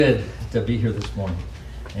Good to be here this morning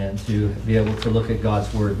and to be able to look at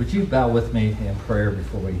God's Word. Would you bow with me in prayer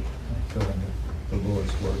before we go into the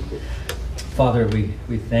Lord's Word? Father,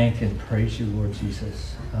 we thank and praise you, Lord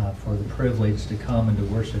Jesus, for the privilege to come and to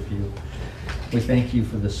worship you. We thank you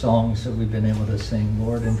for the songs that we've been able to sing,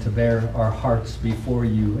 Lord, and to bear our hearts before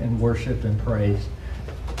you in worship and praise.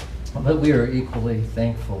 But we are equally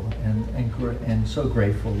thankful and so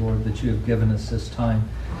grateful, Lord, that you have given us this time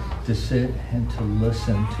to sit and to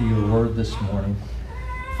listen to your word this morning.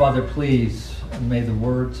 Father, please, may the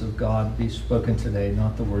words of God be spoken today,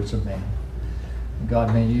 not the words of man.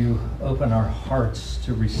 God, may you open our hearts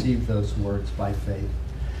to receive those words by faith.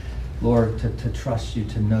 Lord, to trust you,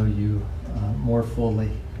 to know you more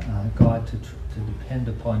fully. God, to depend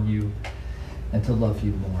upon you and to love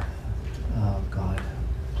you more. God,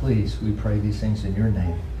 please, we pray these things in your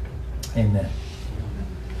name. Amen.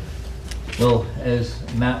 Well, as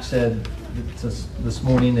Matt said, this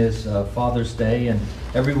morning is Father's Day, and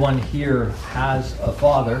everyone here has a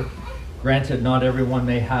father. Granted, not everyone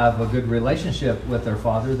may have a good relationship with their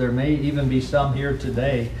father. There may even be some here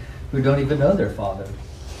today who don't even know their father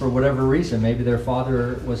for whatever reason. Maybe their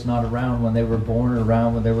father was not around when they were born or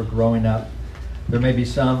around when they were growing up. There may be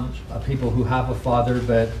some people who have a father,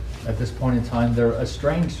 but at this point in time, they're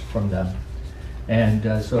estranged from them.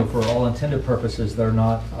 And so for all intended purposes, they're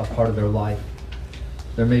not a part of their life.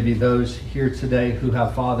 There may be those here today who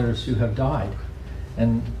have fathers who have died.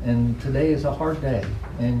 And today is a hard day,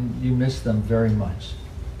 and you miss them very much.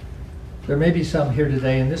 There may be some here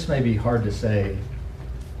today, and this may be hard to say,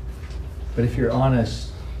 but if you're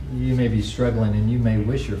honest, you may be struggling and you may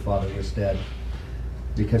wish your father was dead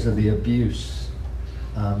because of the abuse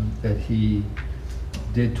that he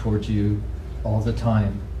did towards you all the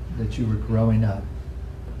time that you were growing up,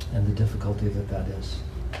 and the difficulty that is.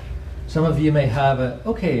 Some of you may have an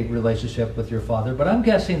okay relationship with your father, but I'm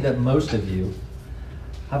guessing that most of you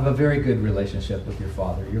have a very good relationship with your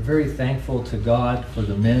father. You're very thankful to God for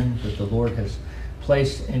the men that the Lord has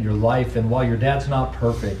placed in your life, and while your dad's not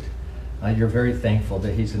perfect, you're very thankful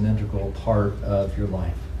that he's an integral part of your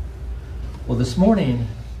life. Well, this morning,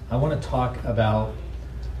 I want to talk about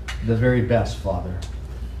the very best father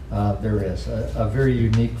there is, a very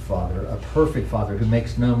unique father, a perfect father who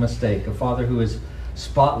makes no mistake, a father who is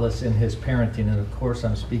spotless in his parenting, and of course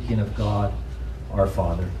I'm speaking of God, our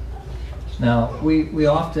Father. Now, we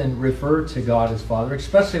often refer to God as Father,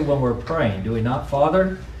 especially when we're praying, do we not,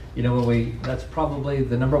 Father? You know, that's probably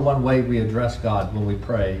the number one way we address God when we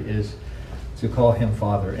pray, is to call him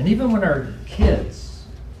Father. And even when our kids,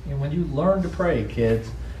 when you learn to pray, kids,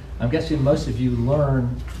 I'm guessing most of you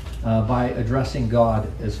learn by addressing God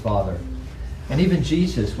as Father. And even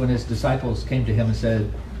Jesus, when his disciples came to him and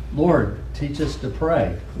said, Lord, teach us to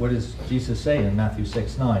pray. What does Jesus say in Matthew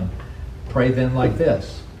 6:9? Pray then like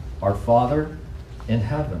this, Our Father in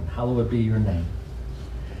heaven, hallowed be your name.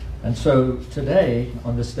 And so today,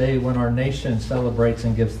 on this day when our nation celebrates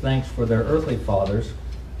and gives thanks for their earthly fathers,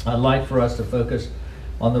 I'd like for us to focus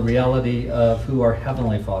on the reality of who our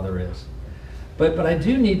Heavenly Father is. But I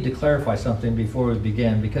do need to clarify something before we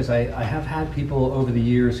begin, because I have had people over the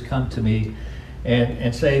years come to me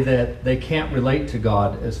and say that they can't relate to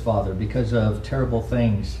God as Father because of terrible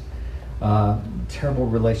things, terrible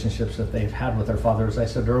relationships that they've had with their father. As I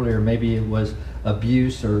said earlier, maybe it was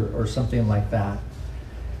abuse or something like that.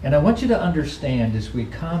 And I want you to understand, as we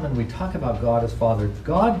come and we talk about God as Father,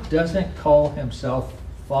 God doesn't call himself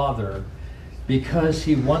Father because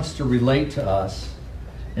he wants to relate to us.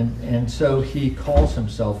 And so he calls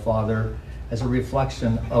himself Father as a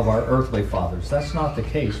reflection of our earthly fathers. That's not the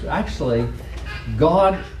case. Actually,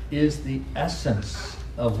 God is the essence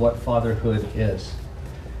of what fatherhood is.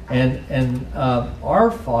 And our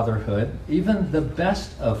fatherhood, even the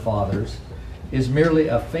best of fathers, is merely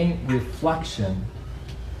a faint reflection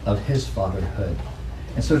of his fatherhood.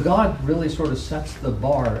 And so God really sort of sets the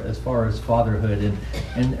bar as far as fatherhood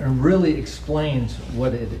and really explains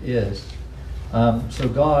what it is. So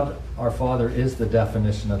God, our Father, is the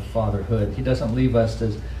definition of fatherhood. He doesn't leave us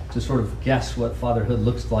to sort of guess what fatherhood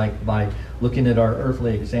looks like by looking at our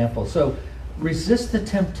earthly example. So resist the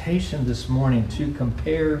temptation this morning to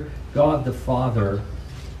compare God the Father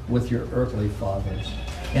with your earthly fathers.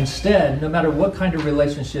 Instead, no matter what kind of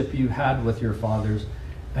relationship you had with your fathers,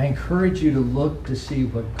 I encourage you to look to see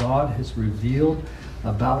what God has revealed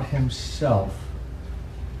about himself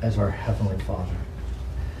as our Heavenly Father.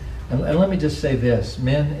 And let me just say this,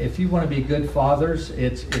 men, if you want to be good fathers,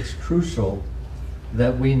 it's crucial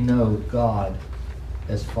that we know God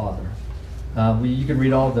as Father. You can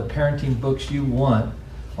read all the parenting books you want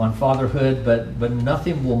on fatherhood, but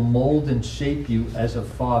nothing will mold and shape you as a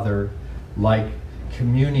father like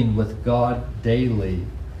communing with God daily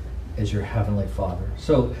as your Heavenly Father.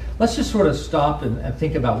 So let's just sort of stop and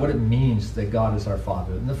think about what it means that God is our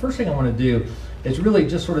Father. And the first thing I want to do is really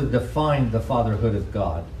just sort of define the fatherhood of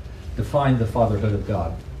God. Define the fatherhood of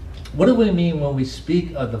God. What do we mean when we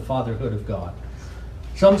speak of the fatherhood of God?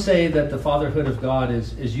 Some say that the fatherhood of God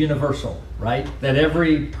is universal, right? That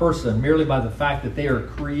every person, merely by the fact that they are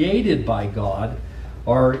created by God,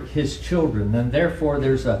 are His children, and therefore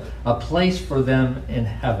there's a place for them in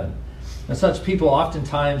heaven. And such people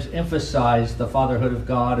oftentimes emphasize the fatherhood of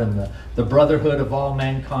God and the brotherhood of all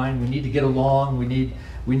mankind. We need to get along.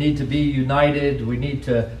 We need to be united. We need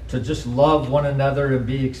to just love one another and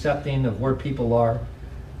be accepting of where people are.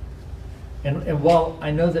 And while I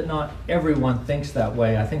know that not everyone thinks that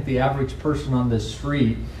way, I think the average person on this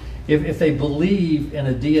street, if they believe in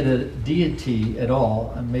a deity at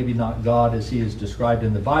all, and maybe not God as He is described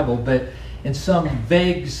in the Bible, but in some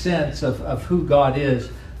vague sense of who God is,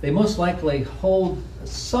 they most likely hold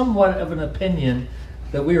somewhat of an opinion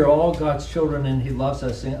that we are all God's children and He loves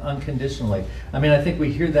us unconditionally. I mean, I think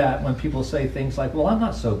we hear that when people say things like, well, I'm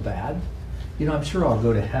not so bad. I'm sure I'll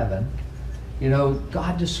go to heaven.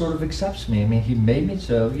 God just sort of accepts me. I mean, He made me,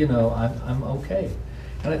 so, I'm okay.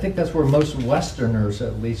 And I think that's where most Westerners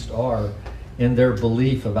at least are in their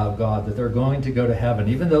belief about God, that they're going to go to heaven,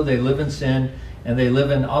 even though they live in sin and they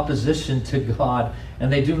live in opposition to God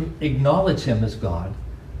and they do acknowledge Him as God.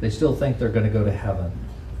 They still think they're going to go to heaven.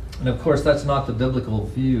 And of course, that's not the biblical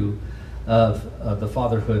view of the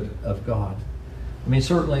fatherhood of God. I mean,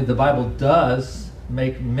 certainly the Bible does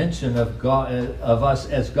make mention of God, of us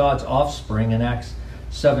as God's offspring in Acts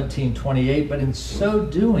 17:28, but in so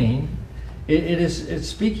doing, it's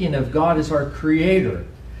speaking of God as our creator.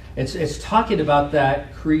 It's talking about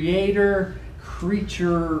that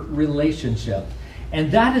creator-creature relationship.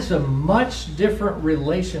 And that is a much different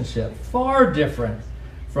relationship, far different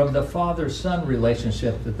from the father-son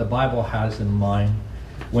relationship that the Bible has in mind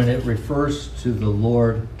when it refers to the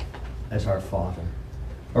Lord as our Father.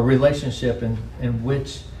 A relationship in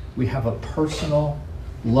which we have a personal,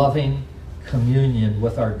 loving communion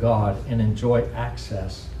with our God and enjoy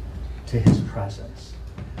access to His presence.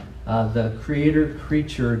 The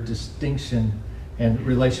creator-creature distinction and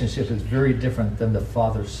relationship is very different than the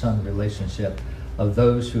father-son relationship of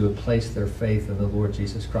those who have placed their faith in the Lord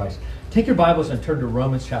Jesus Christ. Take your Bibles and turn to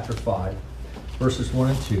Romans chapter 5, verses 1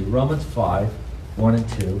 and 2. Romans 5, 1 and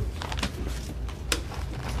 2.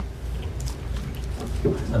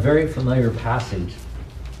 A very familiar passage.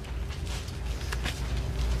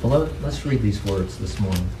 Well, let's read these words this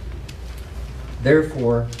morning.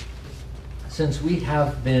 Therefore, since we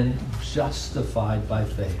have been justified by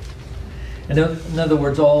faith. In other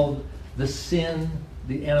words, all the sin,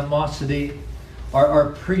 the animosity, our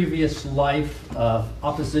previous life of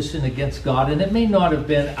opposition against God, and it may not have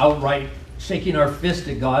been outright shaking our fist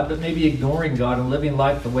at God, but maybe ignoring God and living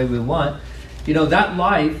life the way we want. That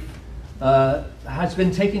life has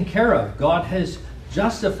been taken care of. God has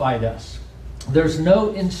justified us. There's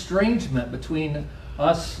no estrangement between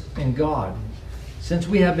us and God. Since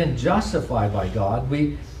we have been justified by God,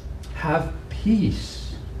 we have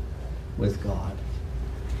peace with God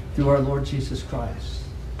through our Lord Jesus Christ.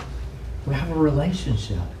 We have a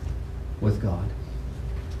relationship with God.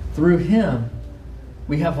 Through Him,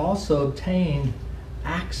 we have also obtained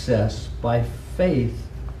access by faith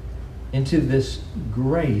into this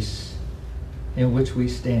grace in which we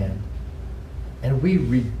stand. And we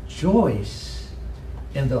rejoice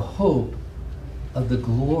in the hope of the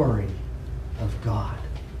glory of God.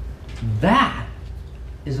 That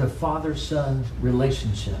is a father-son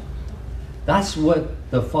relationship. That's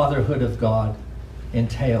what the fatherhood of God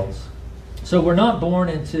entails. So we're not born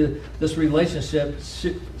into this relationship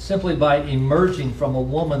simply by emerging from a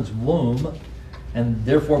woman's womb, and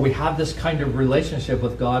therefore we have this kind of relationship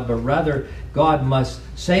with God, but rather God must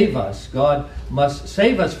save us. God must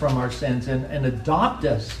save us from our sins and adopt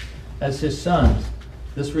us as His sons.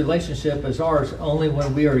 This relationship is ours only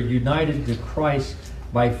when we are united to Christ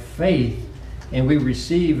by faith, and we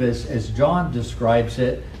receive, as John describes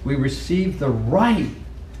it, we receive the right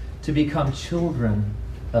to become children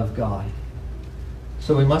of God.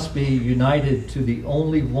 So we must be united to the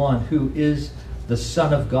only one who is the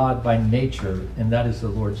Son of God by nature, and that is the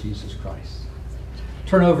Lord Jesus Christ.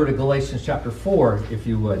 Turn over to Galatians chapter 4, if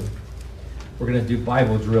you would. We're going to do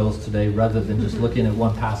Bible drills today rather than just looking at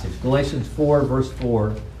one passage. Galatians 4, verse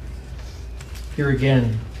 4. Here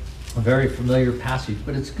again, a very familiar passage,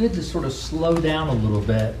 but it's good to sort of slow down a little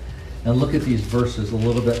bit and look at these verses a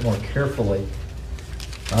little bit more carefully.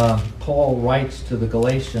 Paul writes to the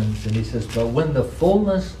Galatians and he says, but when the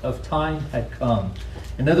fullness of time had come,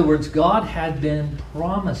 in other words, God had been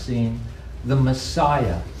promising the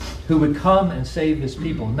Messiah who would come and save his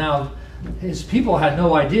people. Now, his people had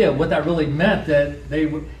no idea what that really meant,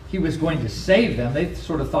 that he was going to save them. They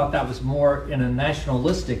sort of thought that was more in a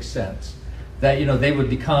nationalistic sense, that they would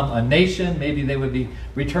become a nation. Maybe they would be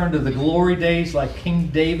returned to the glory days like King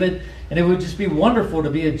David, and it would just be wonderful to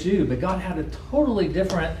be a Jew. But God had a totally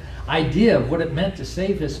different idea of what it meant to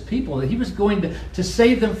save his people, that he was going to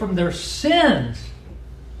save them from their sins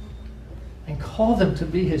and call them to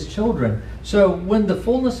be his children. So when the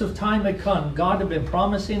fullness of time had come, God had been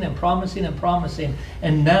promising and promising and promising,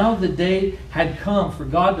 and now the day had come for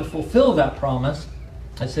God to fulfill that promise.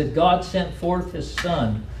 I said, God sent forth his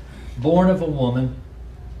Son, born of a woman,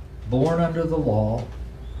 born under the law,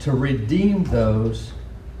 to redeem those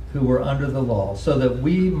who were under the law, so that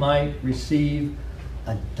we might receive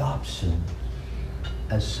adoption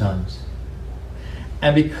as sons.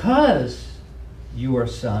 And because you are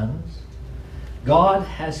sons, God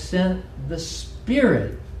has sent the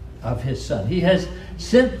Spirit of his Son. He has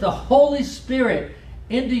sent the Holy Spirit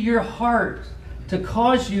into your heart to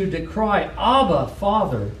cause you to cry, Abba,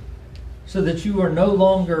 Father, so that you are no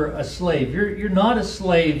longer a slave. You're not a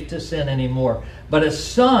slave to sin anymore, but a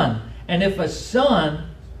son. And if a son,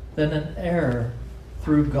 then an heir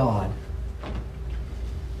through God.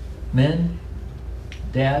 Men,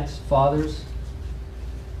 dads, fathers,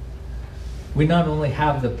 we not only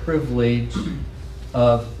have the privilege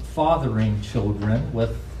of fathering children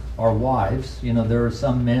with our wives. There are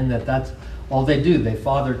some men that's all they do. They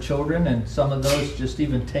father children, and some of those just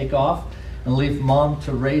even take off and leave mom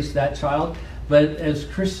to raise that child. But as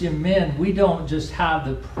Christian men, we don't just have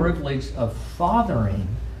the privilege of fathering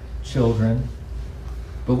children,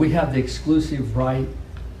 but we have the exclusive right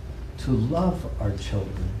to love our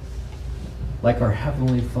children like our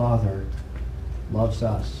Heavenly Father loves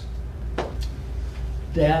us.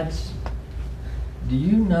 Dads, do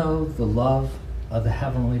you know the love of the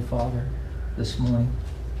Heavenly Father this morning?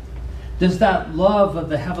 Does that love of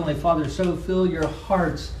the Heavenly Father so fill your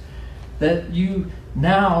hearts that you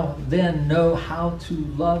now then know how to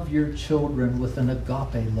love your children with an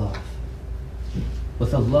agape love?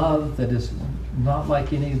 With a love that is not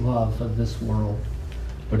like any love of this world,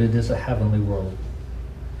 but it is a heavenly world.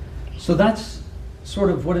 So that's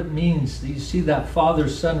sort of what it means. You see that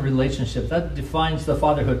father-son relationship. That defines the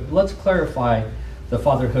fatherhood. Let's clarify the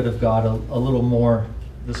fatherhood of God a little more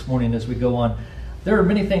this morning as we go on. There are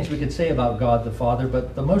many things we could say about God the Father,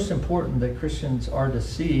 but the most important that Christians are to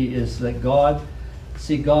see is that God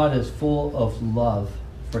as full of love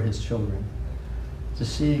for his children. To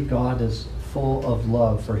see God as full of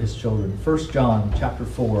love for his children. 1 John chapter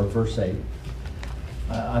 4, verse 8.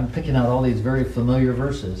 I'm picking out all these very familiar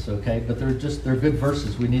verses, okay? But they're good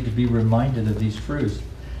verses. We need to be reminded of these truths.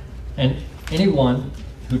 And anyone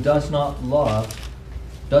who does not love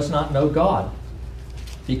does not know God,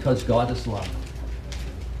 because God is love.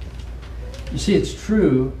 You see, it's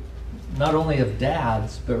true not only of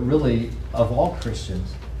dads, but really of all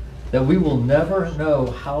Christians, that we will never know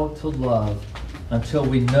how to love until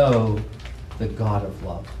we know the God of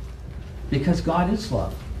love. Because God is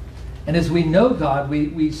love. And as we know God,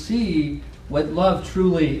 we see what love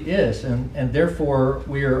truly is. And therefore,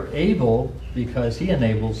 we are able, because he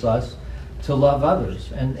enables us, to love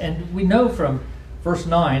others. And we know from verse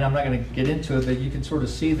 9, I'm not going to get into it, but you can sort of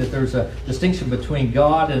see that there's a distinction between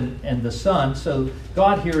God and the Son. So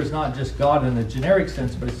God here is not just God in a generic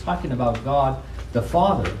sense, but it's talking about God the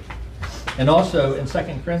Father. And also in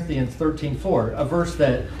 2 Corinthians 13:4, a verse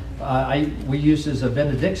that we use as a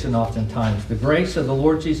benediction oftentimes. The grace of the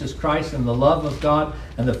Lord Jesus Christ and the love of God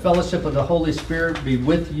and the fellowship of the Holy Spirit be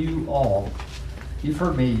with you all. You've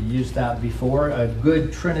heard me use that before, a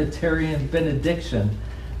good Trinitarian benediction.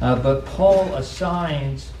 But Paul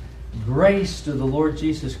assigns grace to the Lord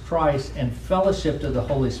Jesus Christ and fellowship to the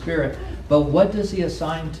Holy Spirit. But what does he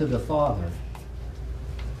assign to the Father?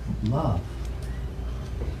 Love.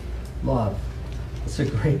 Love. It's a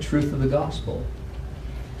great truth of the gospel.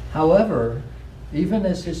 However, even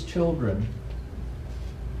as his children,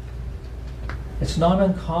 it's not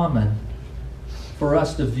uncommon for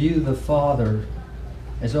us to view the Father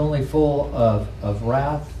as only full of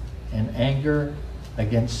wrath and anger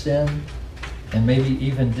against sin, and maybe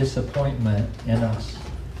even disappointment in us.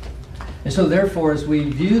 And so therefore, as we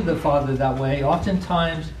view the Father that way,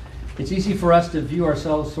 oftentimes it's easy for us to view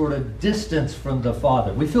ourselves sort of distance from the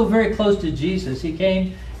Father. We feel very close to Jesus. He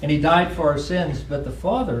came and he died for our sins, but the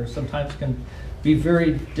Father sometimes can be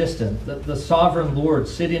very distant. The sovereign Lord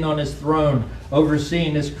sitting on his throne,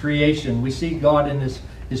 overseeing his creation. We see God in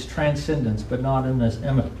his transcendence, but not in his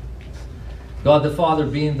immanence. God the Father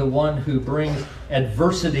being the one who brings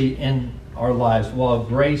adversity in our lives, while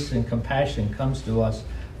grace and compassion comes to us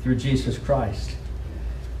through Jesus Christ.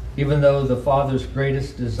 Even though the Father's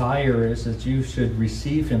greatest desire is that you should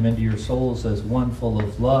receive him into your souls as one full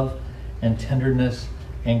of love and tenderness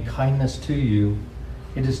and kindness to you,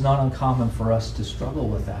 it is not uncommon for us to struggle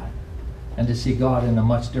with that and to see God in a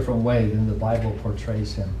much different way than the Bible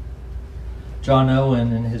portrays him. John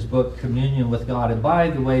Owen, in his book Communion with God, and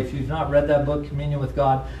by the way, if you've not read that book, Communion with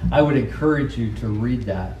God, I would encourage you to read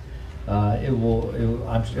that.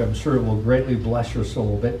 I'm sure it will greatly bless your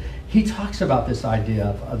soul. But he talks about this idea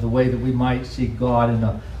of the way that we might see God in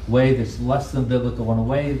a way that's less than biblical, in a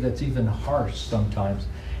way that's even harsh sometimes.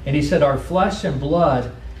 And he said, our flesh and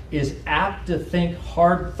blood is apt to think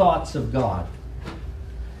hard thoughts of God.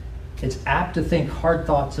 It's apt to think hard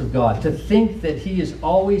thoughts of God, to think that he is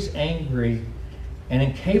always angry and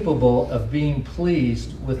incapable of being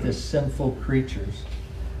pleased with his sinful creatures.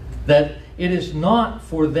 That it is not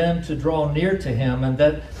for them to draw near to him, and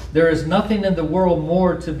that there is nothing in the world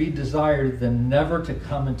more to be desired than never to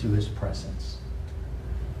come into his presence.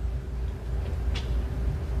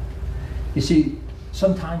 You see,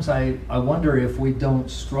 sometimes I wonder if we don't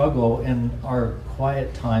struggle in our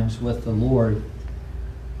quiet times with the Lord,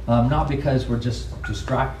 not because we're just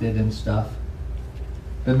distracted and stuff,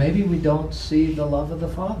 but maybe we don't see the love of the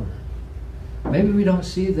Father. Maybe we don't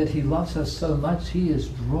see that he loves us so much he is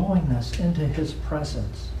drawing us into his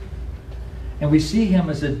presence. And we see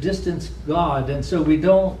him as a distant God, and so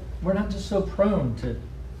we're not just so prone to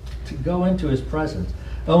go into his presence.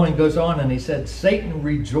 Owen goes on and he said, Satan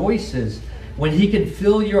rejoices when he can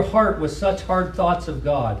fill your heart with such hard thoughts of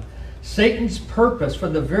God. Satan's purpose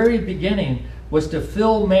from the very beginning was to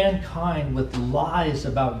fill mankind with lies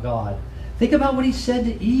about God. Think about what he said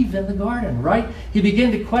to Eve in the garden, right? He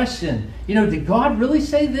began to question, did God really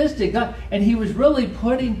say this? Did God? And he was really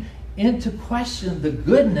putting into question the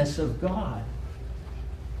goodness of God,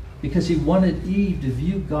 because he wanted Eve to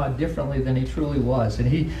view God differently than he truly was.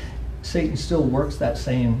 And Satan still works that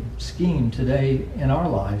same scheme today in our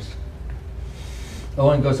lives.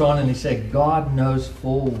 Owen goes on and he said, God knows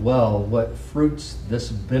full well what fruits this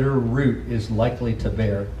bitter root is likely to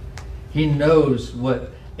bear. He knows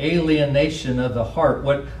what alienation of the heart,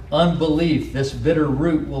 what unbelief this bitter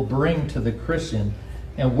root will bring to the Christian.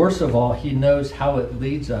 And worst of all, he knows how it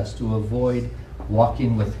leads us to avoid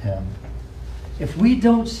walking with him. If we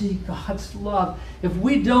don't see God's love, if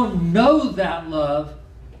we don't know that love,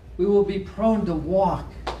 we will be prone to walk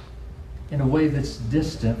in a way that's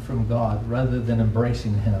distant from God rather than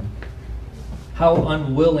embracing him. How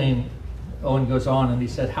unwilling, Owen goes on and he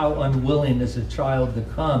said, how unwilling is a child to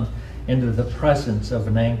come into the presence of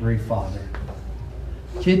an angry father.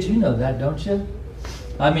 Kids, you know that, don't you?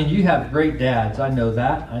 I mean, you have great dads. I know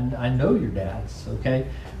that. I know your dads, okay?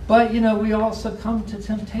 But, we all succumb to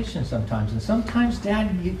temptation sometimes. And sometimes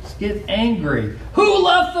dad gets angry. Who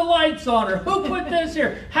left the lights on? Or who put this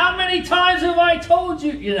here? How many times have I told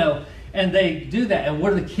you? And they do that. And what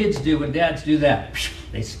do the kids do when dads do that?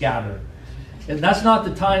 They scatter. And that's not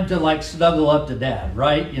the time to snuggle up to dad,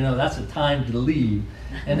 right? That's the time to leave.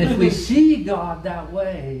 And if we see God that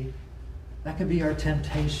way, that could be our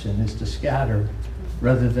temptation, is to scatter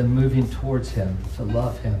rather than moving towards him, to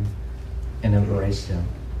love him and embrace him.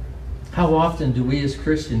 How often do we as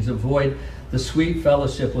Christians avoid the sweet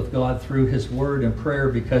fellowship with God through his word and prayer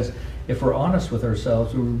because if we're honest with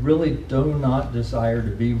ourselves, we really do not desire to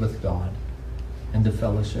be with God and to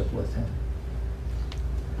fellowship with him.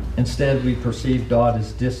 Instead, we perceive God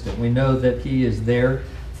as distant. We know that he is there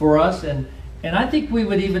for us, and I think we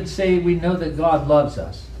would even say we know that God loves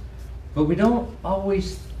us, but we don't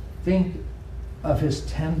always think of his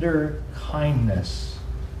tender kindness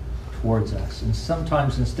towards us. And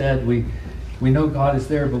sometimes instead we know God is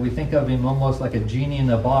there, but we think of him almost like a genie in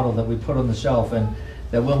a bottle that we put on the shelf, and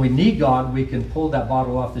that when we need God, we can pull that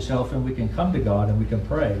bottle off the shelf and we can come to God and we can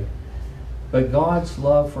pray. But God's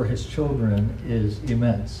love for his children is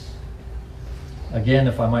immense. Again,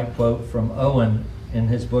 if I might quote from Owen in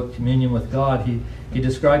his book, Communion with God, he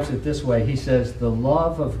describes it this way. He says, the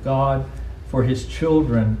love of God for his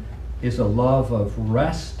children is a love of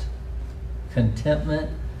rest, contentment,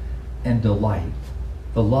 and delight.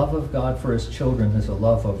 The love of God for his children is a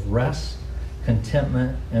love of rest,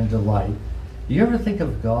 contentment, and delight. Do you ever think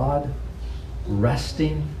of God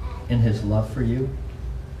resting in his love for you?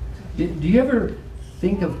 Do you ever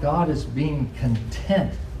think of God as being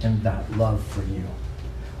content in that love for you?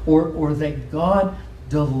 Or that God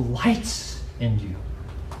delights in you?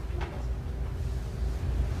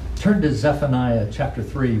 Turn to Zephaniah chapter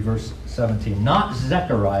 3, verse 17. Not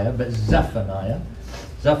Zechariah, but Zephaniah.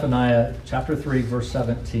 Zephaniah chapter 3, verse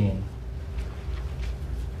 17.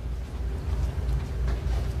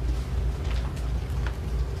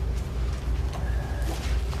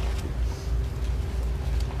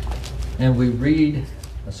 And we read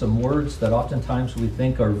some words that oftentimes we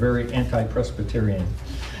think are very anti-Presbyterian.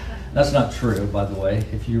 That's not true, by the way.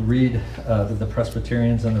 If you read the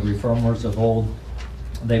Presbyterians and the Reformers of old,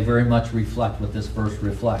 they very much reflect what this verse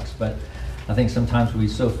reflects. But I think sometimes we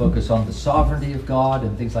so focus on the sovereignty of God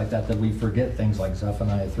and things like that that we forget things like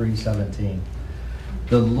Zephaniah 3:17.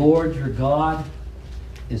 The Lord your God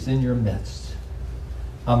is in your midst,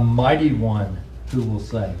 a mighty one who will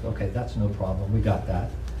save. Okay, that's no problem. We got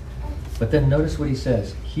that. But then notice what he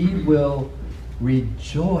says. He will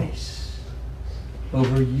rejoice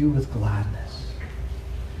over you with gladness.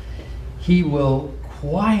 He will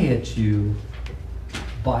quiet you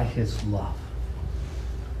by his love.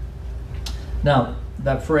 Now,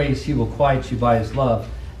 that phrase, he will quiet you by his love,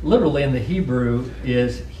 literally in the Hebrew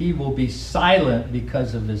is, he will be silent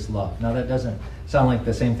because of his love. Now, that doesn't sound like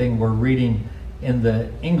the same thing we're reading in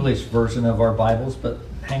the English version of our Bibles, but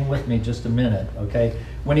hang with me just a minute, okay?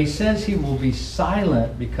 When he says he will be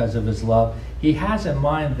silent because of his love, he has in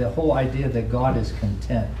mind the whole idea that God is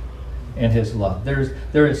content in his love.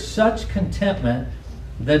 There is such contentment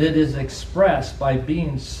that it is expressed by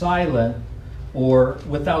being silent or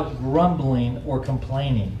without grumbling or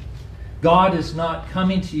complaining. God is not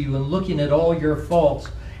coming to you and looking at all your faults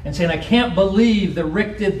and saying, I can't believe that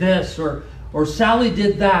Rick did this, or Sally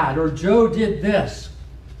did that, or Joe did this.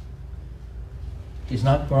 He's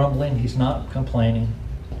not grumbling, he's not complaining,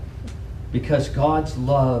 because God's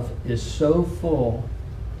love is so full,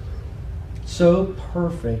 so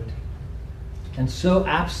perfect, and so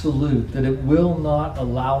absolute that it will not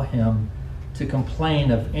allow him to complain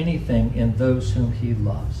of anything in those whom he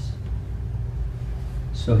loves.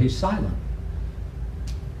 So he's silent.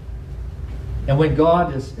 And when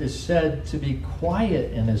God is said to be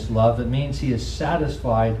quiet in his love, it means he is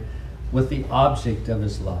satisfied with the object of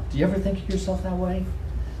his love. Do you ever think of yourself that way?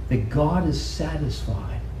 That God is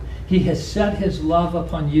satisfied. He has set his love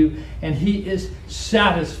upon you, and he is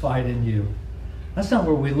satisfied in you. That's not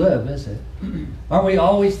where we live, is it? Aren't we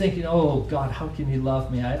always thinking, oh, God, how can you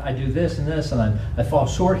love me? I do this and this, and I fall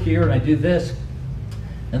short here, and I do this.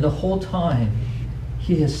 And the whole time,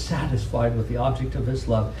 he is satisfied with the object of his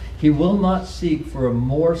love. He will not seek for a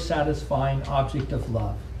more satisfying object of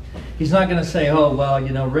love. He's not going to say, oh,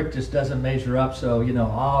 well, Rick just doesn't measure up, so,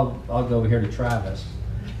 I'll go over here to Travis,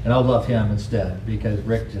 and I'll love him instead, because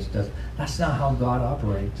Rick just doesn't. That's not how God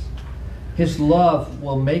operates. His love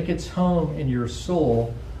will make its home in your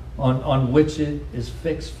soul on which it is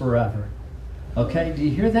fixed forever. Okay, do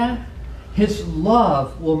you hear that? His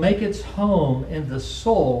love will make its home in the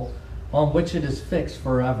soul on which it is fixed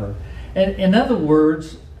forever. And in other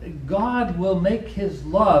words, God will make his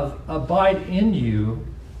love abide in you,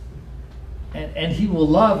 and he will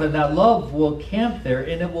love, and that love will camp there,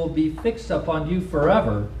 and it will be fixed upon you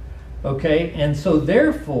forever. Okay, and so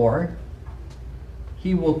therefore,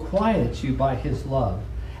 he will quiet you by his love.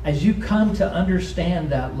 As you come to understand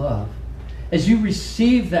that love, as you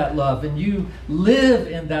receive that love, and you live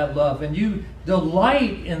in that love, and you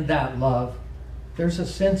delight in that love, there's a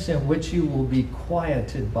sense in which you will be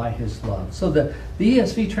quieted by his love. So the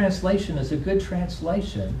ESV translation is a good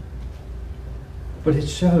translation, but it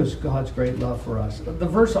shows God's great love for us. The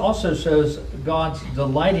verse also shows God's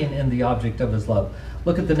delighting in the object of his love.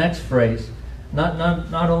 Look at the next phrase.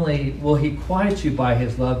 Not only will he quiet you by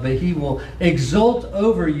his love, but he will exult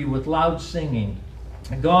over you with loud singing.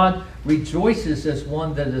 God rejoices as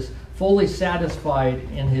one that is fully satisfied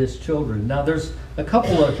in his children. Now there's a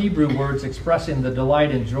couple of Hebrew words expressing the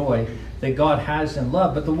delight and joy that God has in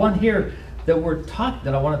love, but the one here that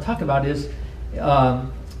I want to talk about is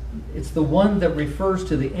it's the one that refers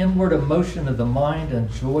to the inward emotion of the mind and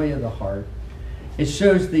joy of the heart. It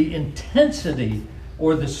shows the intensity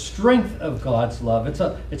or the strength of God's love. It's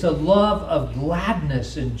a love of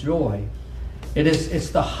gladness and joy. It's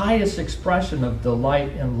the highest expression of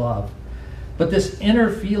delight and love. But this inner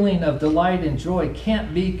feeling of delight and joy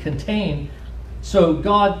can't be contained, so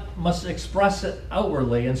God must express it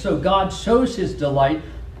outwardly. And so God shows his delight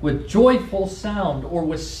with joyful sound or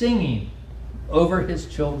with singing over his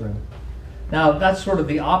children. Now that's sort of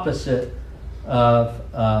the opposite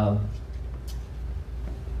of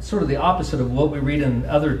what we read in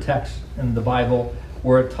other texts in the Bible,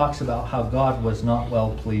 where it talks about how God was not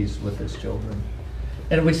well pleased with his children.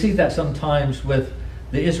 And we see that sometimes with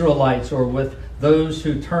the Israelites or with those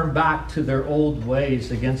who turn back to their old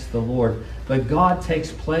ways against the Lord. But God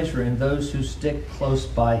takes pleasure in those who stick close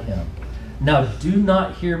by him. Now, do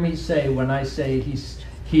not hear me say when I say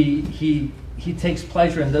he takes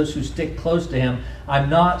pleasure in those who stick close to him. I'm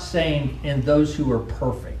not saying in those who are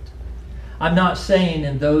perfect. I'm not saying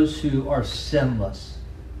in those who are sinless.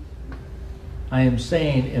 I am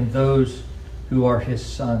saying in those who are his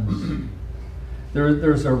sons.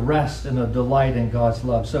 There's a rest and a delight in God's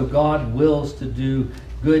love. So God wills to do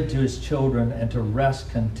good to his children and to rest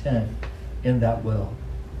content in that will.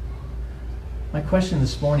 My question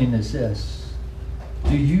this morning is this: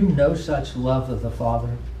 do you know such love of the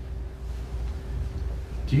Father?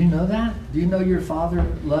 Do you know that? Do you know your Father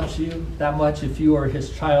loves you that much if you are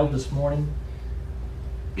his child this morning?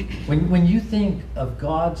 When you think of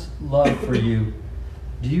God's love for you,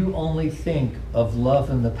 do you only think of love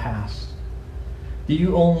in the past? Do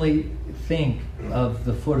you only think of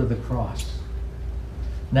the foot of the cross?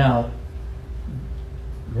 Now,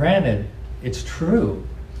 granted, it's true.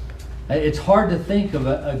 It's hard to think of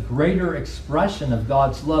a greater expression of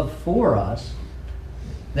God's love for us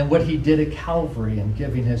than what he did at Calvary in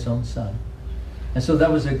giving his own son. And so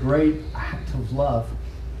that was a great act of love.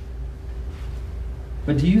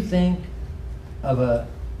 But do you think of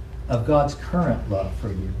God's current love for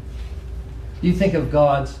you? Do you think of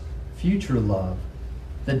God's future love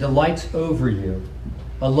that delights over you,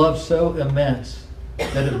 a love so immense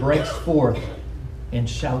that it breaks forth in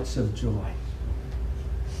shouts of joy?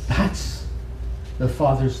 That's the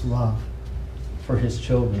Father's love for his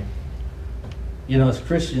children. You know, as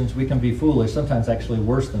Christians, we can be foolish, sometimes actually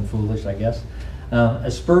worse than foolish, I guess.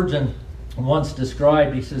 As Spurgeon once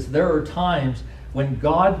described, he says, there are times when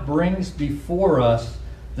God brings before us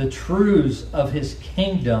the truths of his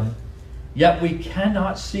kingdom, yet we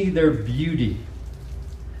cannot see their beauty.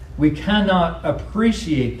 We cannot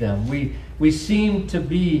appreciate them. We seem to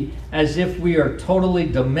be as if we are totally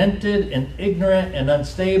demented and ignorant and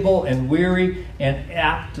unstable and weary and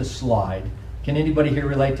apt to slide. Can anybody here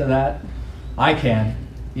relate to that? I can.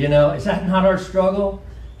 You know, is that not our struggle?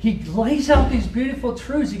 He lays out these beautiful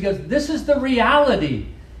truths. He goes, this is the reality.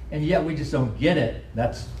 And yet we just don't get it.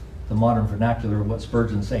 That's the modern vernacular of what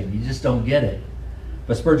Spurgeon's saying. You just don't get it.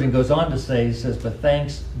 But Spurgeon goes on to say, he says, but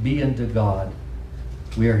thanks be unto God,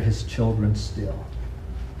 we are his children still.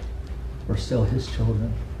 We're still his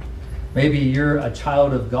children. Maybe you're a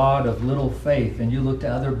child of God of little faith, and you look to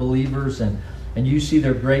other believers and you see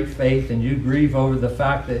their great faith, and you grieve over the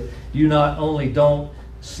fact that you not only don't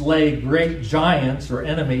slay great giants or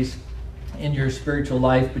enemies in your spiritual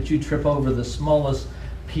life, but you trip over the smallest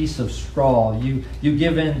piece of straw. You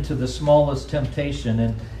give in to the smallest temptation,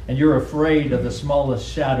 and you're afraid of the smallest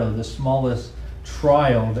shadow, the smallest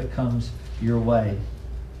trial that comes your way.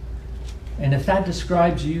 And if that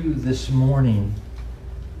describes you this morning,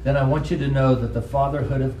 then I want you to know that the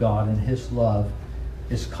fatherhood of God and his love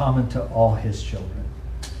is common to all his children,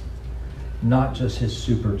 not just his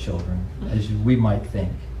super children, as we might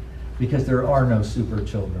think, because there are no super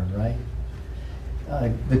children, right?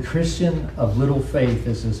 The Christian of little faith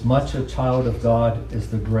is as much a child of God as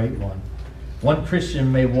the great one. One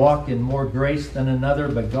Christian may walk in more grace than another,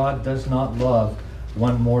 but God does not love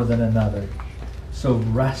one more than another. So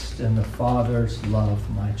rest in the Father's love,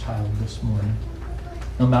 my child, this morning,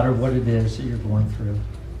 no matter what it is that you're going through.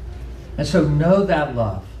 And so know that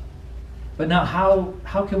love. But now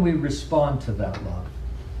how can we respond to that love?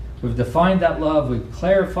 We've defined that love. We've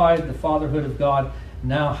clarified the fatherhood of God.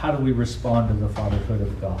 Now how do we respond to the fatherhood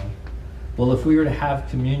of God? Well, if we are to have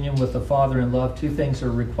communion with the Father in love, two things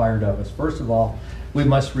are required of us. First of all, we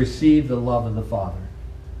must receive the love of the Father.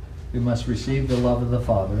 We must receive the love of the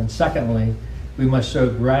Father. And secondly, we must show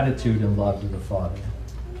gratitude and love to the Father.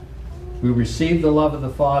 We receive the love of the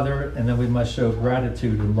Father, and then we must show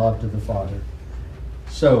gratitude and love to the Father.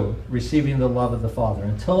 So, receiving the love of the Father.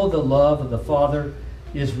 Until the love of the Father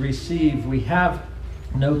is received, we have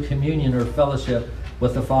no communion or fellowship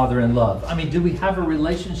with the Father in love. I mean, do we have a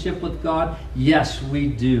relationship with God? Yes, we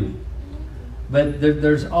do. But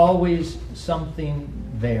there's always something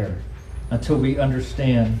there until we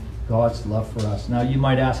understand God's love for us. Now, you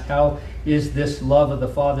might ask, how is this love of the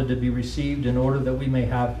Father to be received in order that we may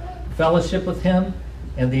have fellowship with him?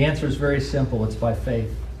 And the answer is very simple. It's by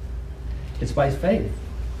faith. It's by faith.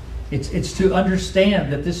 It's to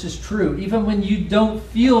understand that this is true, even when you don't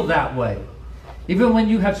feel that way. Even when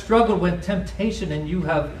you have struggled with temptation and you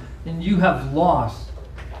have lost,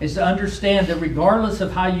 is to understand that regardless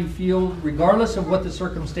of how you feel, regardless of what the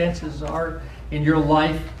circumstances are in your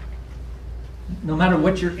life, no matter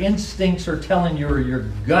what your instincts are telling you or your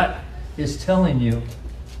gut is telling you,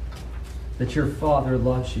 that your Father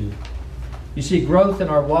loves you. You see, growth in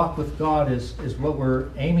our walk with God is what we're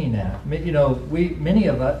aiming at. Many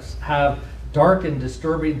of us have dark and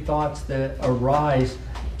disturbing thoughts that arise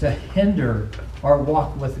to hinder our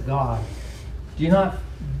walk with God. Do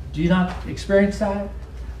you not experience that?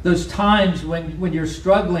 Those times when you're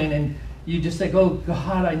struggling and you just think, oh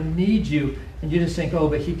God, I need you. And you just think, oh,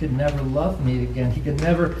 but he could never love me again. He could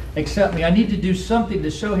never accept me. I need to do something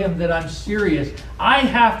to show him that I'm serious. I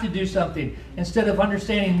have to do something. Instead of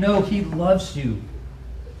understanding, no, he loves you.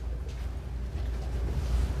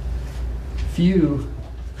 Few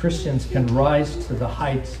Christians can rise to the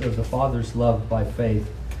heights of the Father's love by faith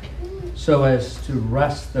so as to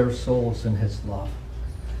rest their souls in his love.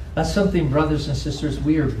 That's something, brothers and sisters,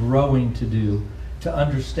 we are growing to do, to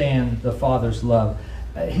understand the Father's love.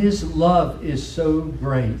 His love is so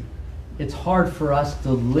great. It's hard for us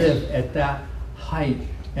to live at that height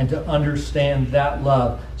and to understand that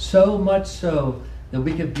love. So much so that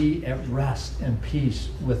we could be at rest and peace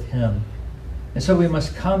with him. And so we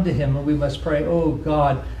must come to him and we must pray, oh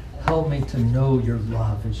God, help me to know your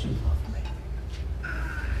love as you love me.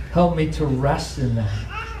 Help me to rest in that.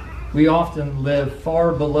 We often live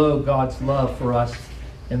far below God's love for us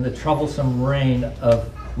in the troublesome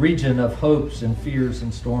region of hopes and fears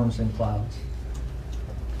and storms and clouds.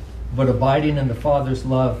 But abiding in the Father's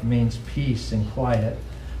love means peace and quiet.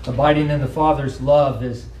 Abiding in the Father's love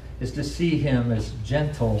is to see him as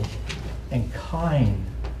gentle and kind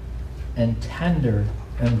and tender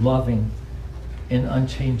and loving and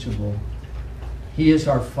unchangeable. He is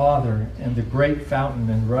our Father and the great fountain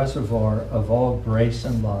and reservoir of all grace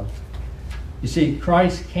and love. You see,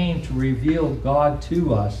 Christ came to reveal God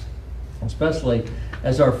to us, especially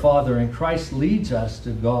as our Father, and Christ leads us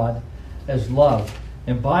to God as love.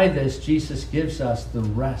 And by this, Jesus gives us the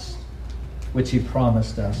rest which he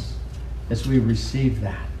promised us as we receive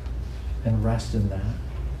that and rest in that.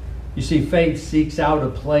 You see, faith seeks out a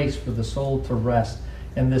place for the soul to rest,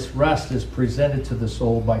 and this rest is presented to the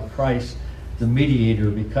soul by Christ, the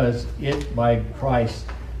mediator, because it by Christ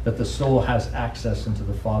that the soul has access into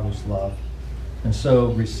the Father's love. And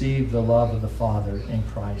so receive the love of the Father in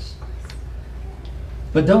Christ.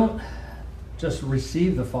 But don't just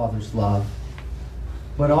receive the Father's love,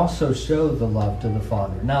 but also show the love to the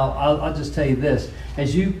Father. Now, I'll just tell you this.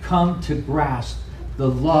 As you come to grasp the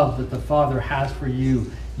love that the Father has for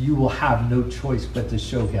you, you will have no choice but to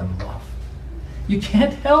show him love. You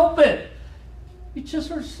can't help it. You just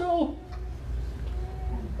are so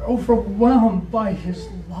overwhelmed by his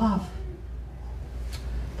love.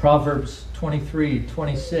 Proverbs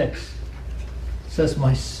 23:26 says,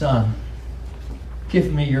 my son,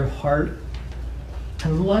 give me your heart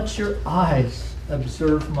and let your eyes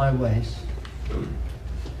observe my ways.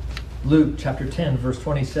 Luke chapter 10, verse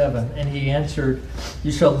 27, and he answered,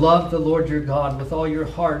 you shall love the Lord your God with all your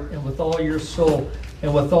heart and with all your soul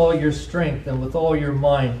and with all your strength and with all your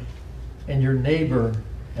mind, and your neighbor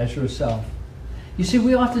as yourself. You see,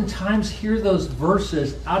 we oftentimes hear those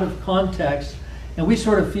verses out of context and we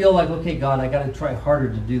sort of feel like, okay, God, I got to try harder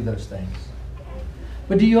to do those things.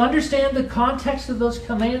 But do you understand the context of those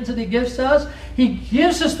commands that he gives us? He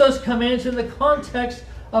gives us those commands in the context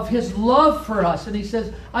of his love for us. And he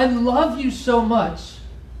says, I love you so much.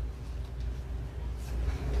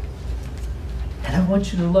 And I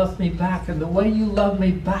want you to love me back. And the way you love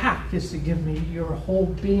me back is to give me your whole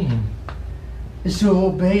being, is to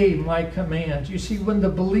obey my commands. You see, when the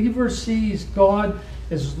believer sees God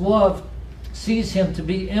as love, sees him to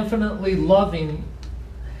be infinitely loving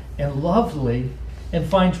and lovely, and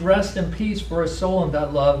finds rest and peace for his soul in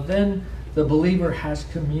that love, then the believer has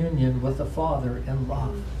communion with the Father in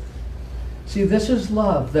love. See, this is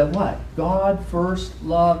love, that what? God first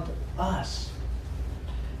loved us.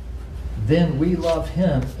 Then we love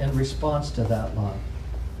him in response to that love.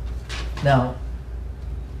 Now,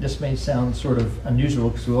 this may sound sort of unusual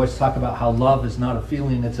because we always talk about how love is not a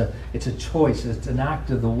feeling, it's a choice, it's an act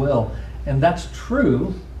of the will. And that's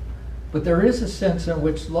true, but there is a sense in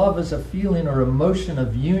which love is a feeling or emotion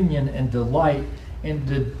of union and delight and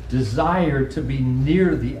the desire to be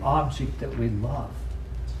near the object that we love.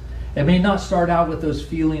 It may not start out with those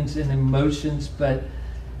feelings and emotions, but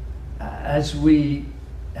as we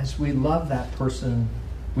love that person,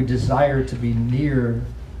 we desire to be near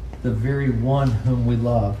the very one whom we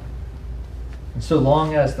love. And so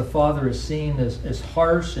long as the Father is seen as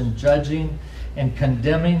harsh and judging and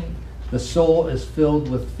condemning, the soul is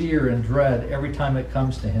filled with fear and dread every time it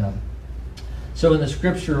comes to him. So in the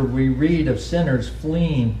scripture, we read of sinners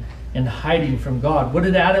fleeing and hiding from God. What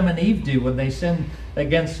did Adam and Eve do when they sinned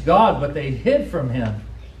against God? But they hid from him.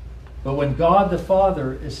 But when God the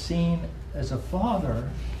Father is seen as a father,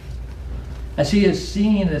 As he is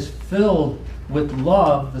seen as filled with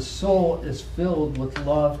love, the soul is filled with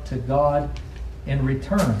love to God in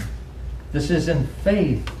return. This is in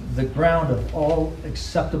faith, the ground of all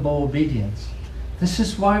acceptable obedience. This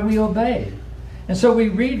is why we obey. And so we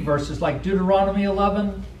read verses like Deuteronomy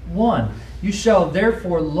 11:1. You shall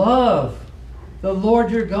therefore love the Lord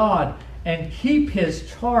your God and keep his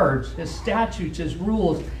charge, his statutes, his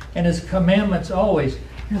rules, and his commandments always.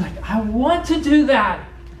 You're like, I want to do that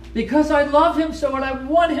because I love him so, and I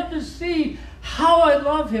want him to see how I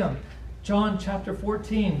love him. John chapter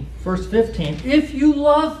 14, verse 15. If you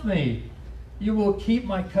love me, you will keep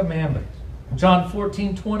my commandments. John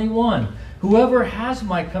 14:21. Whoever has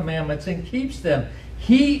my commandments and keeps them,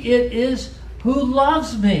 he it is who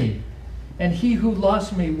loves me. And he who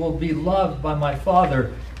loves me will be loved by my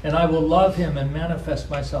Father, and I will love him and manifest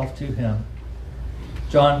myself to him.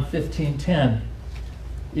 John 15:10.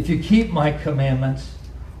 If you keep my commandments,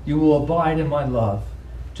 you will abide in my love,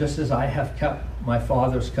 just as I have kept my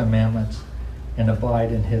Father's commandments and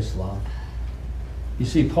abide in his love. You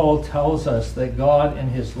see, Paul tells us that God in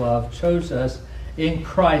his love chose us in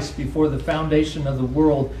Christ before the foundation of the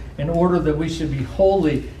world in order that we should be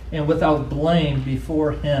holy and without blame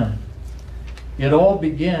before him. It all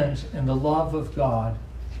begins in the love of God,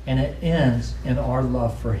 and it ends in our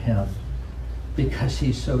love for him because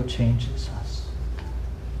he so changes us.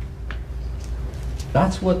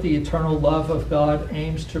 That's what the eternal love of God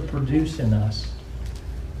aims to produce in us,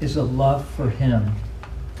 is a love for him.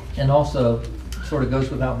 And also, sort of goes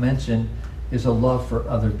without mention, is a love for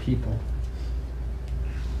other people.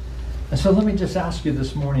 And so let me just ask you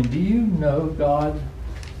this morning, do you know God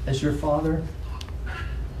as your Father?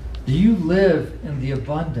 Do you live in the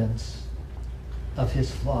abundance of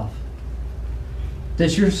his love?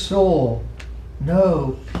 Does your soul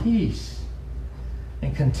know peace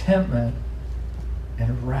and contentment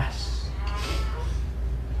and rest?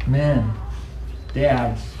 Men,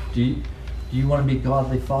 dads, do you want to be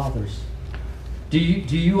godly fathers? Do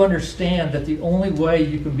you understand that the only way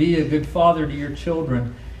you can be a good father to your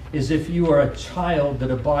children is if you are a child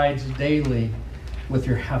that abides daily with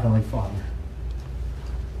your Heavenly Father?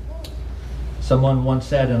 Someone once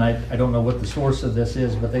said, and I don't know what the source of this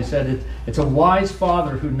is, but they said it's a wise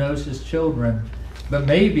father who knows his children, but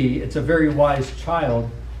maybe it's a very wise child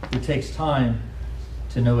who takes time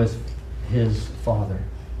to know his father.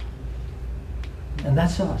 And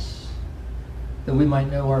that's us, that we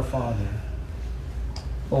might know our Father.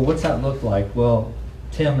 Well, what's that look like? Well,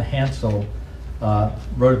 Tim Hansel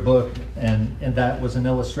wrote a book, and that was an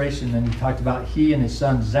illustration, and he talked about he and his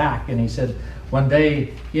son Zach, and he said one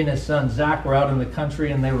day he and his son Zach were out in the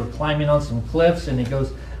country and they were climbing on some cliffs, and he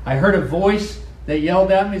goes, I heard a voice that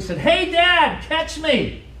yelled at me, said, "Hey Dad, catch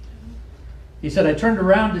me!" He said, I turned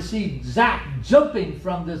around to see Zach jumping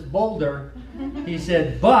from this boulder. He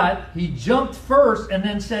said, but he jumped first and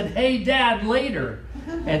then said, "Hey Dad," later.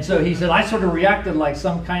 And so he said, I sort of reacted like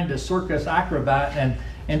some kind of circus acrobat and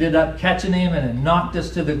ended up catching him, and it knocked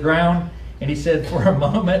us to the ground. And he said, for a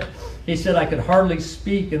moment, he said, I could hardly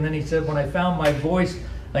speak. And then he said, when I found my voice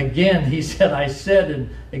again, he said, I said in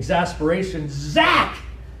exasperation, "Zach,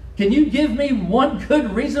 can you give me one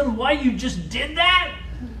good reason why you just did that?"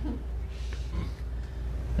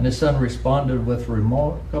 And his son responded with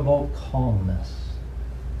remarkable calmness.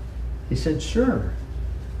 He said, "Sure,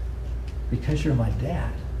 because you're my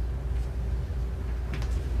dad."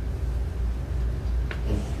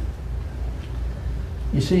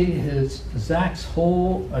 You see, Zach's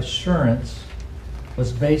whole assurance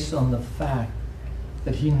was based on the fact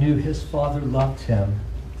that he knew his father loved him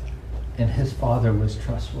and his father was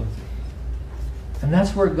trustworthy. And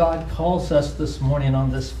that's where God calls us this morning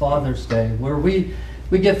on this Father's Day, where we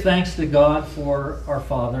give thanks to God for our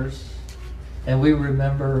fathers, and we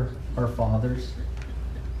remember our fathers.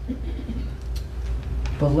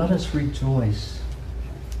 But let us rejoice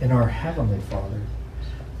in our Heavenly Father,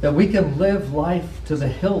 that we can live life to the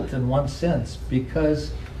hilt in one sense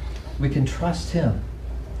because we can trust him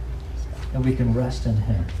and we can rest in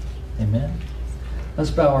him. Amen? Let's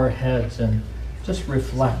bow our heads and just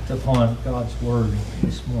reflect upon God's word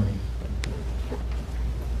this morning.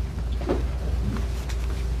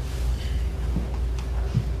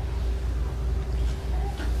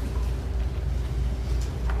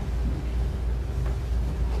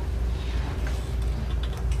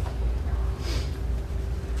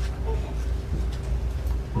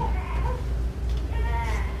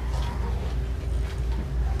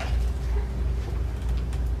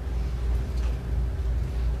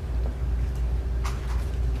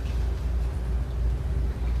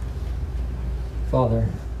 Father,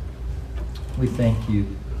 we thank you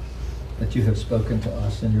that you have spoken to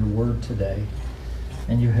us in your word today,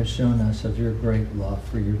 and you have shown us of your great love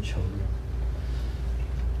for your children.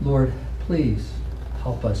 Lord, please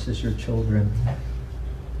help us as your children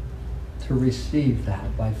to receive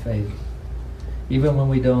that by faith. Even when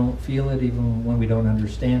we don't feel it, even when we don't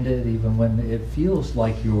understand it, even when it feels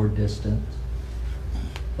like you're distant,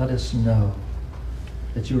 let us know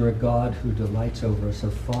that you are a God who delights over us,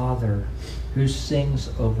 a Father who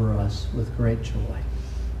sings over us with great joy.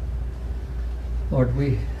 Lord,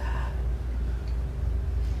 we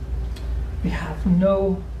have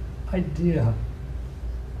no idea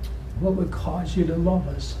what would cause you to love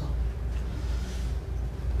us.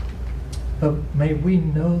 But may we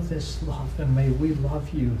know this love, and may we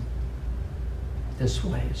love you this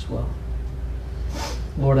way as well.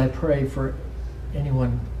 Lord, I pray for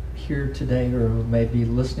anyone here today or who may be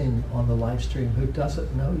listening on the live stream who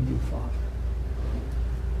doesn't know you, Father,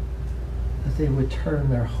 that they would turn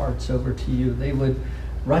their hearts over to you. They would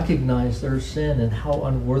recognize their sin and how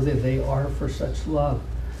unworthy they are for such love,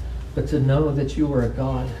 but to know that you are a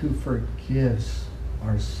God who forgives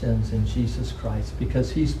our sins in Jesus Christ,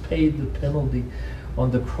 because he's paid the penalty on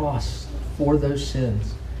the cross for those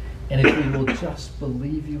sins. And if we will just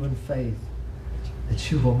believe you in faith, that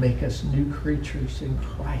you will make us new creatures in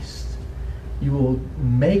Christ. You will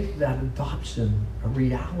make that adoption a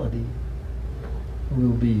reality. We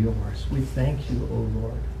will be yours. We thank you, O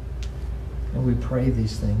Lord. And we pray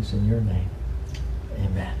these things in your name.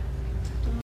 Amen.